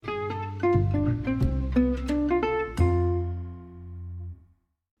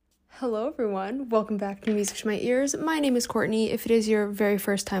Hello everyone, welcome back to Music to My Ears. My name is Courtney. If it is your very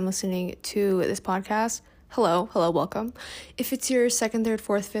first time listening to this podcast, hello, welcome. If it's your second, third,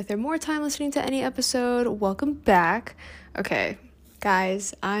 fourth, fifth, or more time listening to any episode, welcome back. Okay,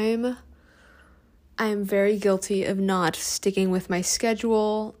 guys, I'm very guilty of not sticking with my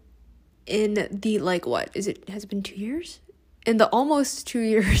schedule in the, has it been 2 years? In the almost 2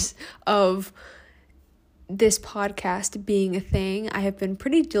 years of this podcast being a thing, I have been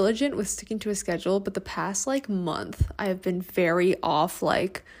pretty diligent with sticking to a schedule, but the past month I have been very off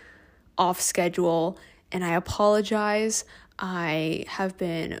schedule, and I apologize. I have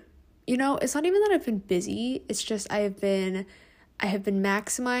been, it's not even that I've been busy, it's just I have been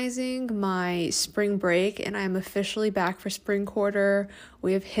maximizing my spring break, and I am officially back for spring quarter.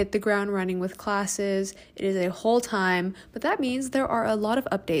 We have hit the ground running with classes. It is a whole time, but that means there are a lot of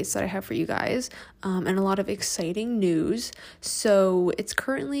updates that I have for you guys, and a lot of exciting news. So it's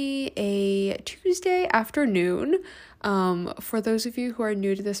currently a Tuesday afternoon. For those of you who are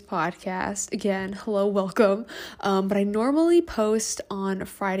new to this podcast, again, hello, welcome. But I normally post on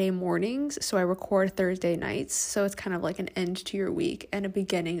Friday mornings, so I record Thursday nights. So it's kind of like an end to your week and a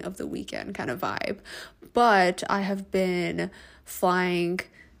beginning of the weekend kind of vibe. But I have been flying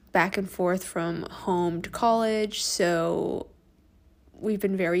back and forth from home to college, so we've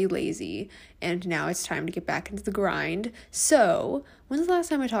been very lazy, and now it's time to get back into the grind. So, when's the last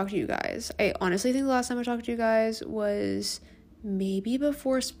time I talked to you guys? I honestly think the last time I talked to you guys was maybe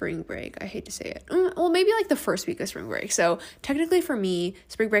before spring break. I hate to say it. Well, maybe the first week of spring break. So, technically for me,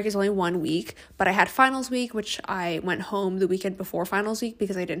 spring break is only 1 week, but I had finals week, which I went home the weekend before finals week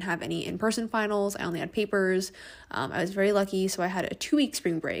because I didn't have any in-person finals. I only had papers. I was very lucky, so I had a 2-week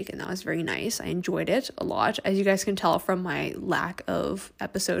spring break, and that was very nice. I enjoyed it a lot, as you guys can tell from my lack of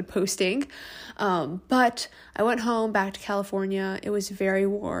episode posting. But I went home back to California. It was very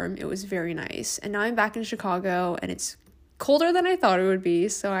warm. It was very nice. And now I'm back in Chicago, and it's colder than I thought it would be,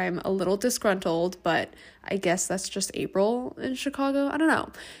 so I'm a little disgruntled, but I guess that's just April in Chicago. I don't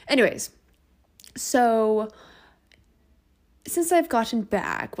know. Anyways, so since I've gotten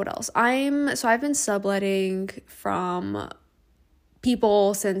back, what else? I've been subletting from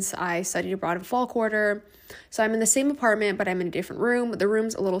people since I studied abroad in fall quarter. So I'm in the same apartment, but I'm in a different room. The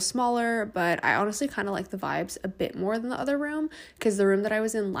room's a little smaller, but I honestly kind of like the vibes a bit more than the other room, because the room that I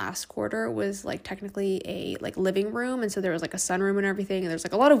was in last quarter was technically a living room, and so there was a sunroom and everything, and there's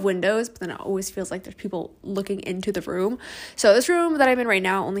a lot of windows, but then it always feels like there's people looking into the room. So this room that I'm in right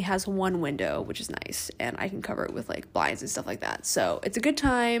now only has one window, which is nice, and I can cover it with blinds and stuff like that. So it's a good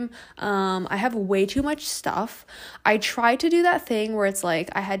time. I have way too much stuff. I tried to do that thing where it's I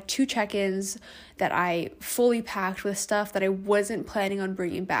had 2 check-ins that I fully packed with stuff that I wasn't planning on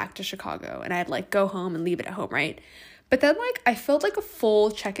bringing back to Chicago, and I'd go home and leave it at home, right? But then I filled a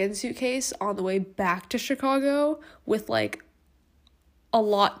full check-in suitcase on the way back to Chicago with a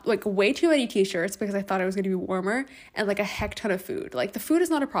lot, way too many t-shirts because I thought it was going to be warmer, and a heck ton of food. The food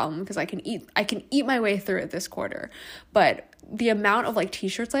is not a problem because I can eat my way through it this quarter, but the amount of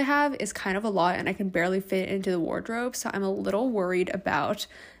t-shirts I have is kind of a lot, and I can barely fit into the wardrobe. So I'm a little worried about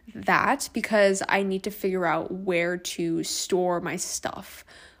that because I need to figure out where to store my stuff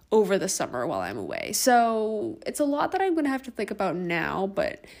over the summer while I'm away. So it's a lot that I'm going to have to think about now,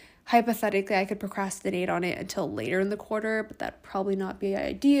 but hypothetically, I could procrastinate on it until later in the quarter, but that'd probably not be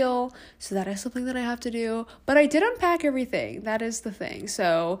ideal. So that is something that I have to do. But I did unpack everything. That is the thing.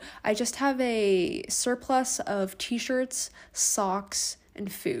 So I just have a surplus of t-shirts, socks,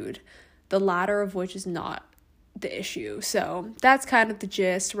 and food, the latter of which is not the issue. So that's kind of the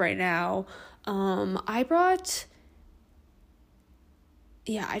gist right now. I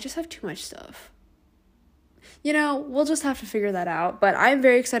just have too much stuff. We'll just have to figure that out. But I'm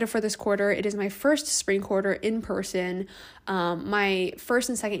very excited for this quarter. It is my first spring quarter in person. My first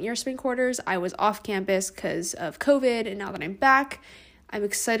and second year spring quarters, I was off campus because of COVID. And now that I'm back, I'm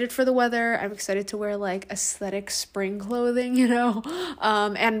excited for the weather. I'm excited to wear aesthetic spring clothing,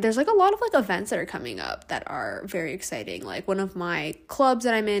 and there's a lot of events that are coming up that are very exciting. One of my clubs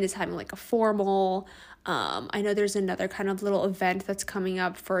that I'm in is having a formal. I know there's another kind of little event that's coming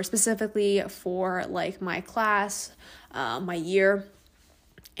up specifically for my class, my year,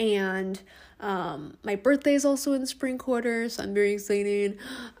 and my birthday is also in the spring quarter, so I'm very excited.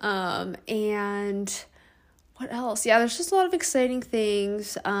 And what else? Yeah, there's just a lot of exciting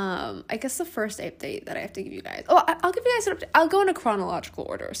things. I guess the first update that I have to give you guys. I'll give you guys an update. I'll go in a chronological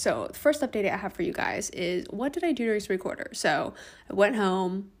order. So the first update I have for you guys is what did I do during spring quarter? So I went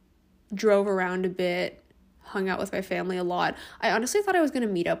home, drove around a bit, hung out with my family a lot. I honestly thought I was going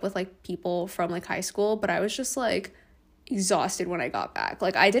to meet up with people from high school, but I was just exhausted when I got back.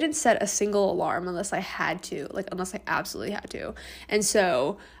 Like, I didn't set a single alarm unless I had to, like, unless I absolutely had to. And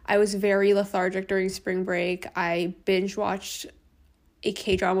so I was very lethargic during spring break. I binge watched a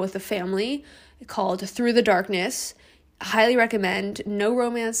K-drama with the family called Through the Darkness. Highly recommend. No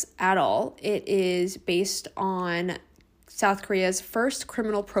romance at all. It is based on South Korea's first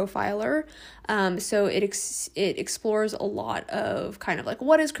criminal profiler. So it explores a lot of kind of like,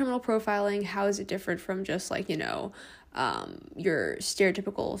 what is criminal profiling? How is it different from just like, your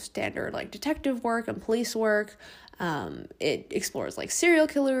stereotypical standard like detective work and police work? It explores like serial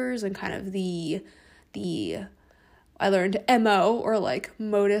killers and kind of the I learned MO, or like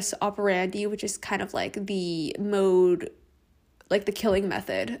modus operandi, which is kind of like the mode, like the killing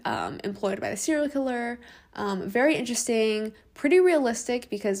method employed by the serial killer. Very interesting, pretty realistic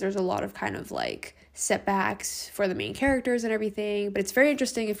because there's a lot of kind of like setbacks for the main characters and everything, but it's very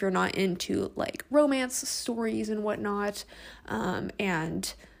interesting if you're not into like romance stories and whatnot.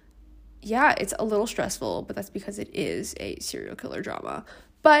 And yeah, it's a little stressful, but that's because it is a serial killer drama.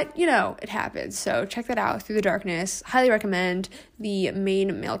 But, it happens. So check that out, Through the Darkness. Highly recommend. The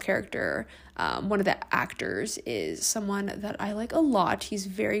main male character, one of the actors, is someone that I like a lot. He's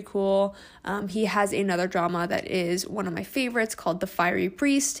very cool. He has another drama that is one of my favorites called The Fiery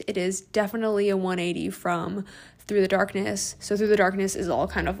Priest. It is definitely a 180 from Through the Darkness. So Through the Darkness is all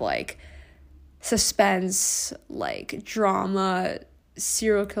kind of like suspense, like drama,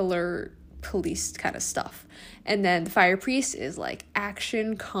 serial killer, police kind of stuff. And then The Fire Priest is like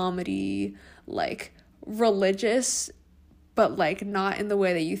action comedy, like religious, but like not in the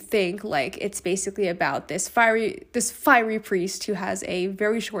way that you think. Like, it's basically about this fiery priest who has a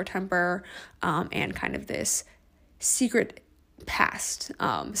very short temper, and kind of this secret past.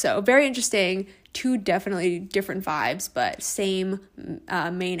 So very interesting. Two definitely different vibes, but same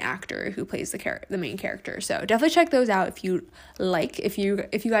main actor who plays the main character. So definitely check those out if you like. If you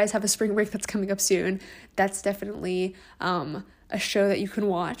guys have a spring break that's coming up soon, that's definitely a show that you can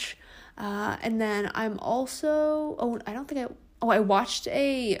watch. And then I'm also I watched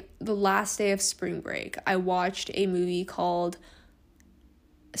the last day of spring break. I watched a movie called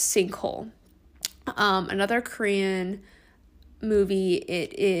Sinkhole. Another Korean movie.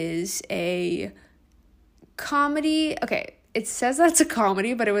 It is a comedy. Okay, it says that's a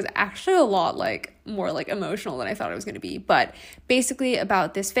comedy, but it was actually a lot like more like emotional than I thought it was going to be. But basically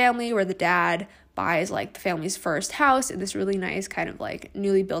about this family where the dad buys like the family's first house in this really nice kind of like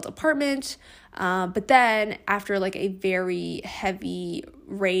newly built apartment. But then after like a very heavy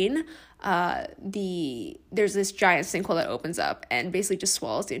rain, there's this giant sinkhole that opens up and basically just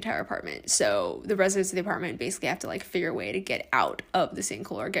swallows the entire apartment. So the residents of the apartment basically have to like figure a way to get out of the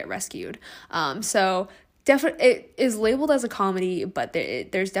sinkhole or get rescued. So definitely it is labeled as a comedy, but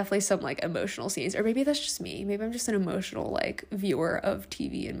there's definitely some like emotional scenes, or maybe that's just me. Maybe I'm just an emotional like viewer of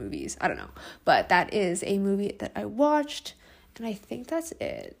TV and movies. I don't know. But that is a movie that I watched, and I think that's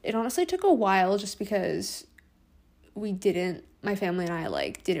it. It honestly took a while just because my family and I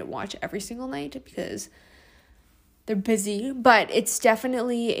like didn't watch every single night because they're busy, but it's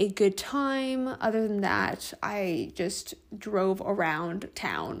definitely a good time. Other than that, I just drove around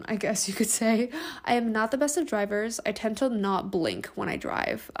town, I guess you could say. I am not the best of drivers. I tend to not blink when I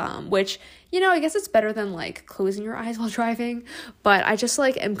drive, which, I guess it's better than like closing your eyes while driving, but I just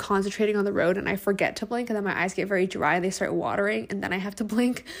like am concentrating on the road and I forget to blink, and then my eyes get very dry and they start watering, and then I have to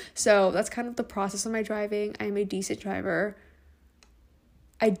blink. So that's kind of the process of my driving. I am a decent driver.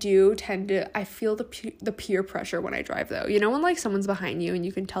 I feel the peer pressure when I drive though. When like someone's behind you and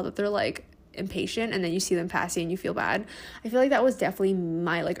you can tell that they're like impatient, and then you see them passing and you feel bad. I feel like that was definitely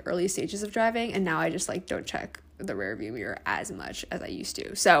my like early stages of driving, and now I just like don't check the rear view mirror as much as I used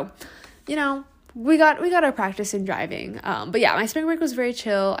to. So, we got our practice in driving. But yeah, my spring break was very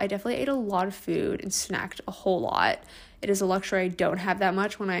chill. I definitely ate a lot of food and snacked a whole lot. It is a luxury I don't have that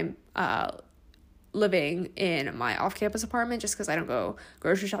much when I'm living in my off-campus apartment, just because I don't go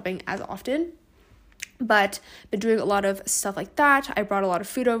grocery shopping as often. But been doing a lot of stuff like that. I brought a lot of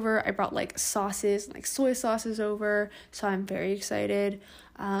food over. I brought like sauces, like soy sauces over, so I'm very excited.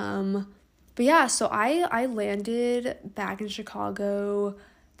 But yeah, so I landed back in Chicago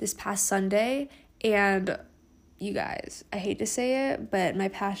this past Sunday, and you guys, I hate to say it, but my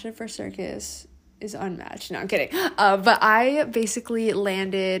passion for circus is unmatched. No, I'm kidding. But I basically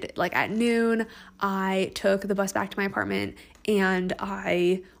landed like at noon. I took the bus back to my apartment and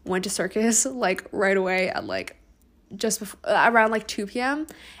I went to circus like right away at like just around like 2 p.m.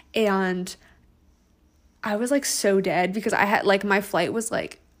 And I was like so dead because I had like my flight was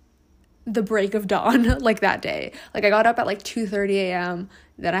like the break of dawn, like that day. Like I got up at like 2:30 a.m.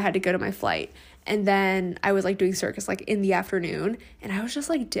 Then I had to go to my flight. And then I was like doing circus like in the afternoon, and I was just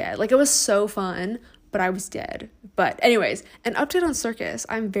like dead. Like it was so fun, but I was dead. But anyways, an update on circus.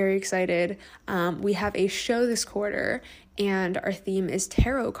 I'm very excited. We have a show this quarter, and our theme is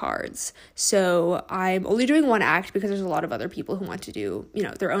tarot cards. So I'm only doing one act because there's a lot of other people who want to do,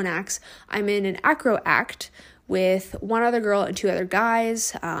 their own acts. I'm in an acro act with one other girl and two other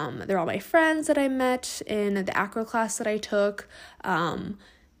guys. They're all my friends that I met in the acro class that I took.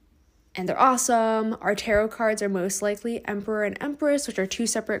 And they're awesome. Our tarot cards are most likely Emperor and Empress, which are two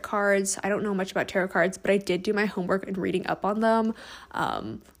separate cards. I don't know much about tarot cards, but I did do my homework and reading up on them.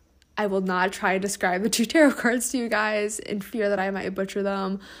 I will not try to describe the two tarot cards to you guys in fear that I might butcher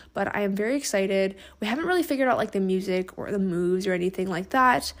them, but I am very excited. We haven't really figured out like the music or the moves or anything like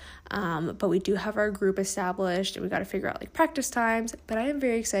that, but we do have our group established, and we got to figure out like practice times. But I am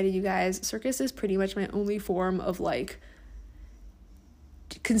very excited, you guys. Circus is pretty much my only form of like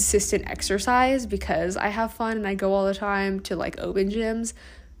consistent exercise because I have fun and I go all the time to like open gyms,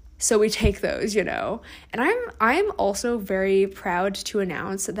 so we take those, and I'm also very proud to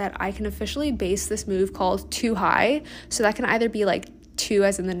announce that I can officially base this move called Too High. So that can either be like 2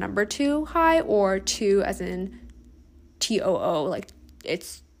 as in the number 2 high, or 2 as in TOO, like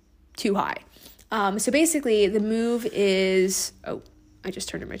it's too high. So basically the move is, I just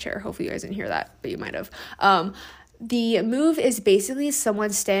turned in my chair, hopefully you guys didn't hear that, but you might have. The move is basically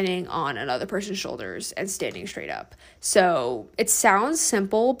someone standing on another person's shoulders and standing straight up. So it sounds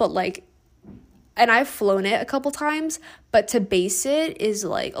simple, but like, and I've flown it a couple times, but to base it is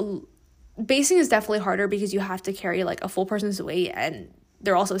like, basing is definitely harder because you have to carry like a full person's weight, and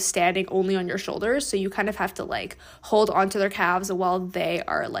they're also standing only on your shoulders. So you kind of have to like hold onto their calves while they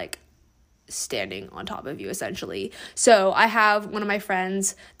are like standing on top of you essentially. So I have one of my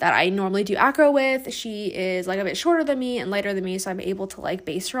friends that I normally do acro with. She is like a bit shorter than me and lighter than me, so I'm able to like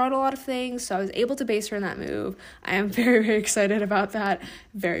base her on a lot of things. So I was able to base her in that move. I am very, very excited about that.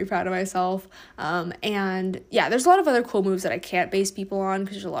 Very proud of myself. And yeah, there's a lot of other cool moves that I can't base people on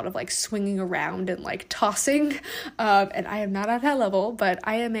because there's a lot of like swinging around and like tossing. And I am not at that level, but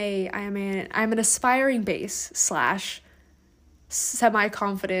I'm an aspiring base /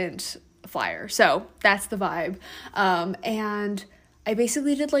 semi-confident flyer. So that's the vibe. And I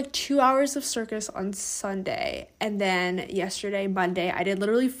basically did like 2 hours of circus on Sunday, and then yesterday, Monday, I did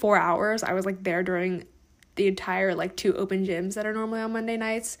literally 4 hours. I was like there during the entire like 2 open gyms that are normally on Monday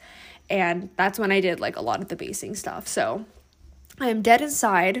nights, and that's when I did like a lot of the basing stuff. So I am dead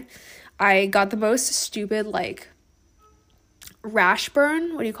inside. I got the most stupid like rash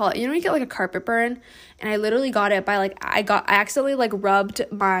burn. What do you call it? You get like a carpet burn, and I literally got it by like I accidentally like rubbed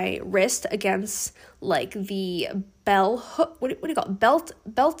my wrist against like the bell hook. What do you call it?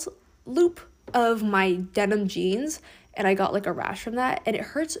 Belt loop of my denim jeans, and I got like a rash from that, and it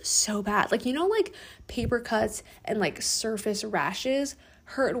hurts so bad. Like like paper cuts and like surface rashes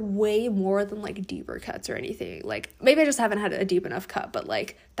hurt way more than like deeper cuts or anything. Like maybe I just haven't had a deep enough cut, but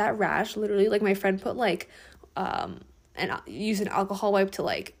like that rash literally, like my friend put like and use an alcohol wipe to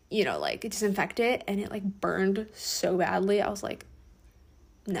like disinfect it, and it like burned so badly. I was like,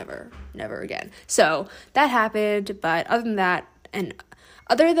 never again. So that happened. But other than that, and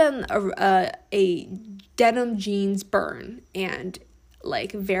other than a denim jeans burn and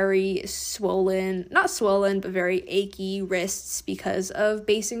like very not swollen, but very achy wrists because of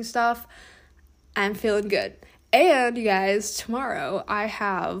basing stuff, I'm feeling good. And you guys, tomorrow I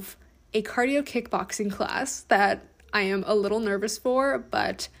have a cardio kickboxing class that I am a little nervous for,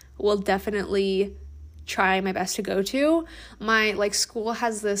 but will definitely try my best to go to. My like school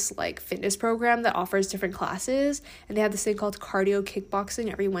has this like fitness program that offers different classes, and they have this thing called cardio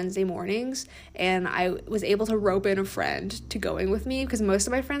kickboxing every Wednesday mornings, and I was able to rope in a friend to going with me because most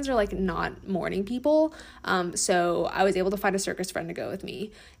of my friends are like not morning people. So I was able to find a circus friend to go with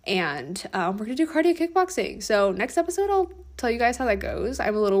me, and we're gonna do cardio kickboxing. So next episode I'll tell you guys how that goes.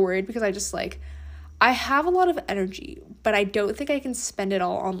 I'm a little worried because I have a lot of energy, but I don't think I can spend it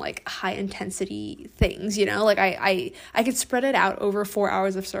all on like high intensity things, like I could spread it out over 4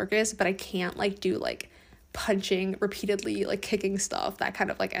 hours of circus, but I can't like do like punching repeatedly, like kicking stuff, that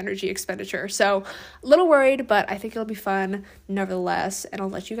kind of like energy expenditure. So a little worried, but I think it'll be fun nevertheless, and I'll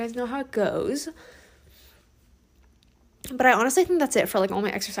let you guys know how it goes. But I honestly think that's it for like all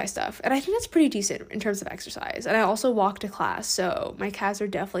my exercise stuff. And I think that's pretty decent in terms of exercise. And I also walk to class, so my calves are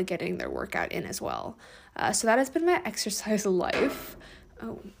definitely getting their workout in as well. So that has been my exercise life.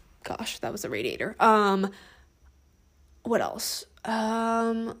 Oh gosh, that was a radiator. What else?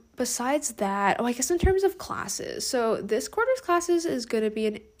 Besides that, I guess in terms of classes, so this quarter's classes is going to be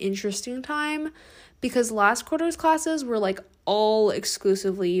an interesting time because last quarter's classes were like all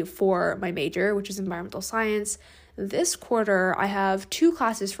exclusively for my major, which is environmental science. This quarter, I have 2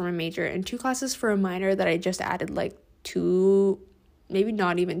 classes for my major and 2 classes for a minor that I just added like 2, maybe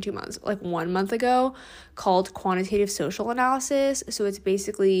not even 2 months, like 1 month ago, called quantitative social analysis. So it's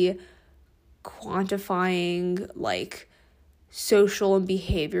basically quantifying like social and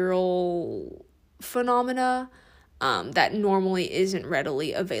behavioral phenomena that normally isn't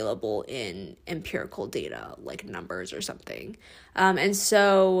readily available in empirical data, like numbers or something. And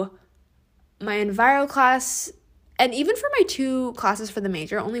so my enviro class, and even for my 2 classes for the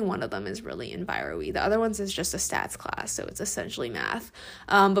major, only one of them is really enviro-y. The other ones is just a stats class, so it's essentially math.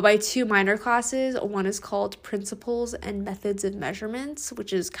 But my 2 minor classes, one is called Principles and Methods of Measurements,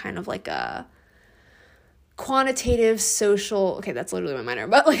 which is kind of like a quantitative social, okay, that's literally my minor,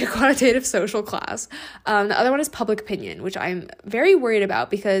 but like a quantitative social class. The other one is public opinion, which I'm very worried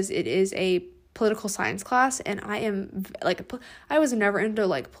about because it is a political science class, and I am like, I was never into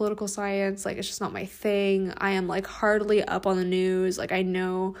like political science, like it's just not my thing. I am like hardly up on the news, like I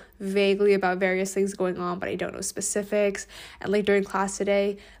know vaguely about various things going on, but I don't know specifics. And like during class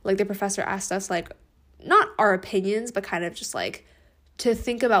today, like the professor asked us like, not our opinions, but kind of just like to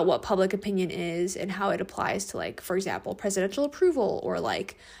think about what public opinion is and how it applies to, like, for example, presidential approval or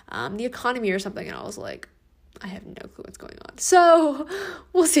like the economy or something. And I was like, I have no clue what's going on. So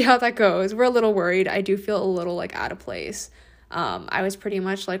we'll see how that goes. We're a little worried. I do feel a little like out of place. I was pretty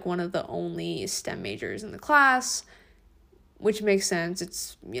much like one of the only STEM majors in the class, which makes sense.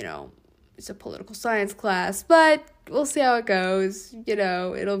 It's, you know, it's a political science class, but we'll see how it goes. You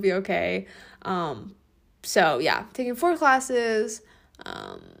know, it'll be okay. So yeah, taking 4 classes.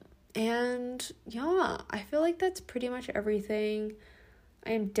 And yeah, I feel like that's pretty much everything.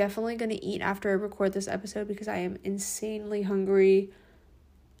 I am definitely going to eat after I record this episode because I am insanely hungry.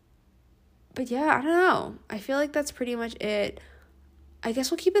 But yeah, I don't know. I feel like that's pretty much it. I guess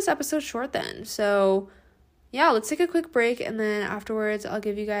we'll keep this episode short then. So yeah, let's take a quick break, and then afterwards I'll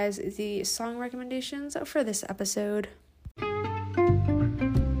give you guys the song recommendations for this episode.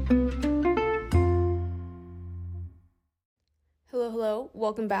 Hello,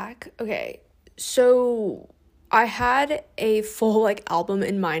 welcome back. Okay, so I had a full like album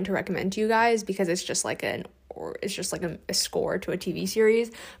in mind to recommend to you guys because it's just like a score to a TV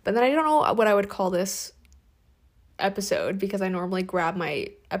series, but then I don't know what I would call this episode because I normally grab my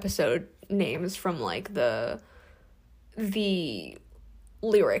episode names from like the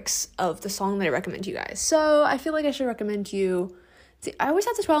lyrics of the song that I recommend to you guys. So I feel like I should recommend to you. See, I always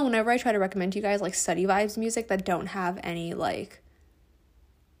have this problem whenever I try to recommend to you guys like study vibes music that don't have any like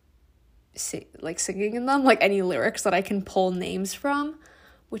singing in them, like any lyrics that I can pull names from,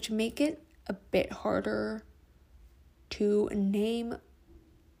 which make it a bit harder to name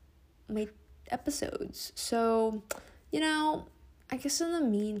my episodes. So, you know, I guess in the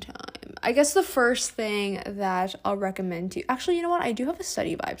meantime, I guess the first thing that I'll recommend to you, actually, you know what? I do have a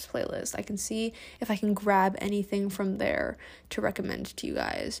study vibes playlist. I can see if I can grab anything from there to recommend to you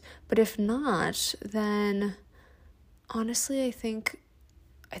guys. But if not, then honestly, I think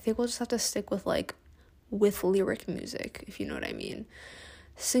we'll just have to stick with like with lyric music, if you know what I mean.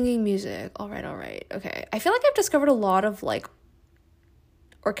 Singing music. All right. Okay. I feel like I've discovered a lot of like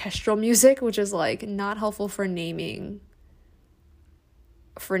orchestral music, which is like not helpful for naming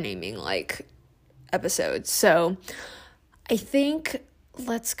like episodes. So I think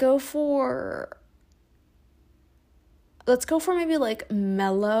let's go for maybe like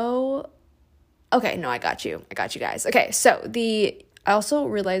mellow. Okay, no, I got you guys. Okay, so I also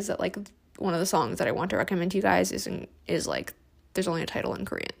realized that like one of the songs that I want to recommend to you guys is like there's only a title in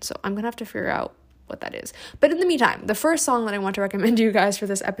Korean, so I'm gonna have to figure out what that is. But in the meantime, the first song that I want to recommend to you guys for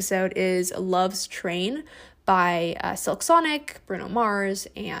this episode is Love's Train by Silk Sonic, Bruno Mars,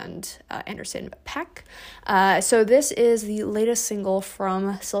 and Anderson .Paak. So this is the latest single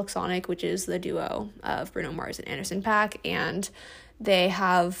from Silk Sonic, which is the duo of Bruno Mars and Anderson .Paak, and they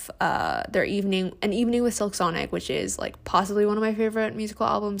have their An Evening with Silk Sonic, which is like possibly one of my favorite musical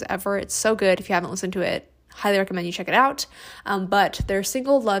albums ever. It's so good. If you haven't listened to it, highly recommend you check it out. But their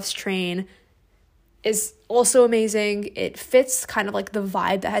single Love's Train is also amazing. It fits kind of like the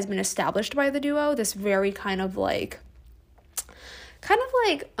vibe that has been established by the duo. This very kind of like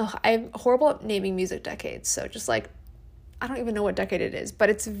I'm horrible at naming music decades. So just like, I don't even know what decade it is,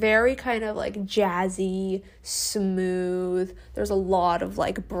 but it's very kind of like jazzy, smooth. There's a lot of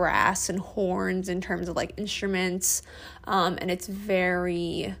like brass and horns in terms of like instruments. And it's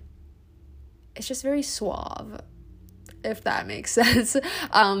just very suave. if that makes sense.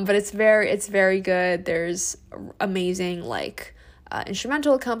 But it's very good. There's amazing like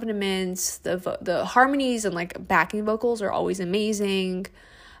instrumental accompaniments. The harmonies and like backing vocals are always amazing.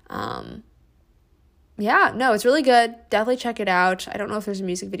 Yeah, no, it's really good. Definitely check it out. I don't know if there's a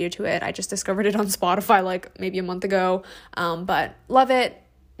music video to it. I just discovered it on Spotify like maybe a month ago. But love it.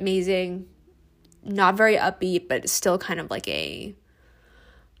 Amazing. Not very upbeat, but still kind of like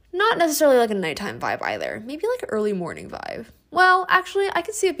not necessarily like a nighttime vibe either. Maybe like an early morning vibe. Well, actually, I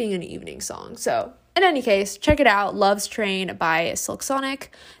could see it being an evening song. So in any case, check it out. Love's Train by Silk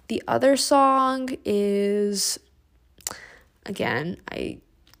Sonic. The other song is, again, I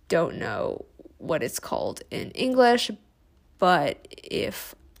don't know what it's called in English, but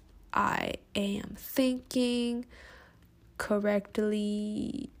if I am thinking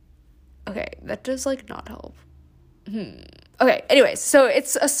correctly, okay, that does like not help. Okay, anyways, so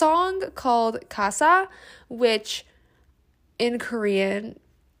it's a song called Kasa, which in Korean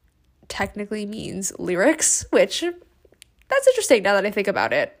technically means lyrics, which that's interesting now that I think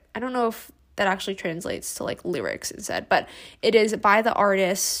about it. I don't know if that actually translates to like lyrics instead, but it is by the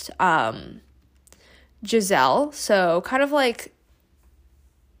artist Giselle. So kind of like,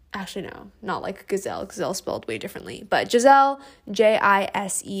 actually no, not like Gazelle. Gazelle spelled way differently, but Giselle,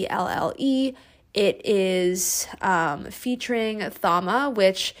 Jiselle. It is featuring Thama,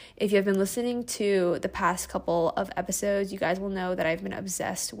 which if you have been listening to the past couple of episodes, you guys will know that I've been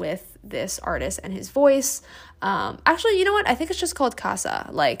obsessed with this artist and his voice. Actually, you know what? I think it's just called Kasa,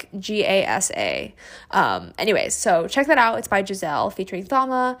 like Gasa. Anyways, so check that out. It's by Giselle featuring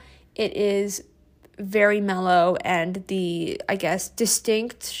Thama. It is very mellow, and the, I guess,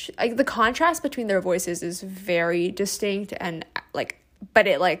 distinct, like the contrast between their voices is very distinct, and like, but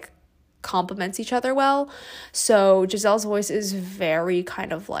it like complements each other well. So Giselle's voice is very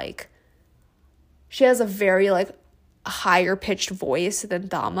kind of like, she has a very like higher pitched voice than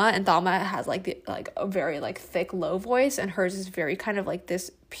Thama, and Thama has like a very like thick low voice, and hers is very kind of like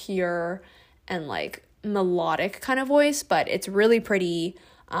this pure and like melodic kind of voice, but it's really pretty.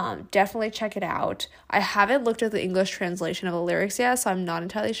 Definitely check it out. I haven't looked at the English translation of the lyrics yet, so I'm not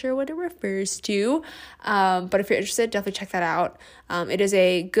entirely sure what it refers to. But if you're interested, definitely check that out. It is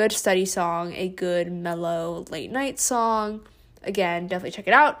a good study song, a good mellow late night song. Again, definitely check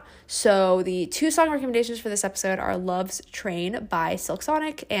it out. So the 2 song recommendations for this episode are Love's Train by Silk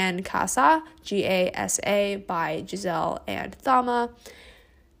Sonic and Kasa, Gasa, by Giselle and Thama.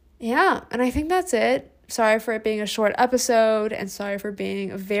 Yeah, and I think that's it. Sorry for it being a short episode, and sorry for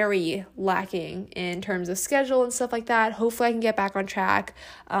being very lacking in terms of schedule and stuff like that. Hopefully I can get back on track.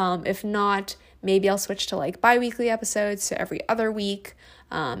 If not, maybe I'll switch to like bi-weekly episodes, so every other week.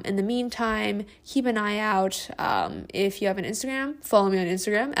 In the meantime, keep an eye out. If you have an Instagram, follow me on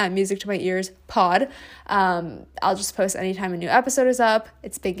Instagram at Music to My Ears Pod. I'll just post anytime a new episode is up.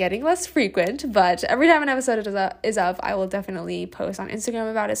 It's been getting less frequent, but every time an episode is up, I will definitely post on Instagram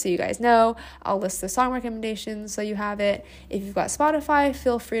about it so you guys know. I'll list the song recommendations so you have it. If you've got Spotify,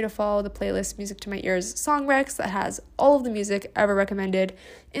 feel free to follow the playlist Music to My Ears Song Recs that has all of the music ever recommended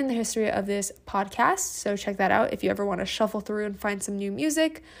in the history of this podcast. So check that out if you ever want to shuffle through and find some new music.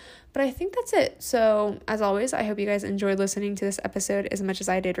 But I think that's it. So as always, I hope you guys enjoyed listening to this episode as much as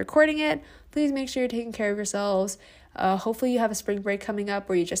I did recording it. Please make sure you're taking care of yourselves. Hopefully you have a spring break coming up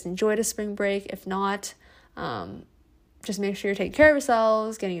where you just enjoyed a spring break. If not, just make sure you're taking care of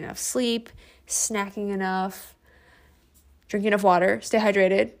yourselves, getting enough sleep, snacking enough, drinking enough water, stay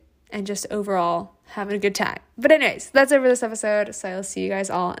hydrated, and just overall having a good time. But anyways, that's it for this episode. So I'll see you guys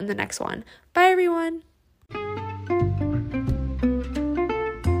all in the next one. Bye, everyone.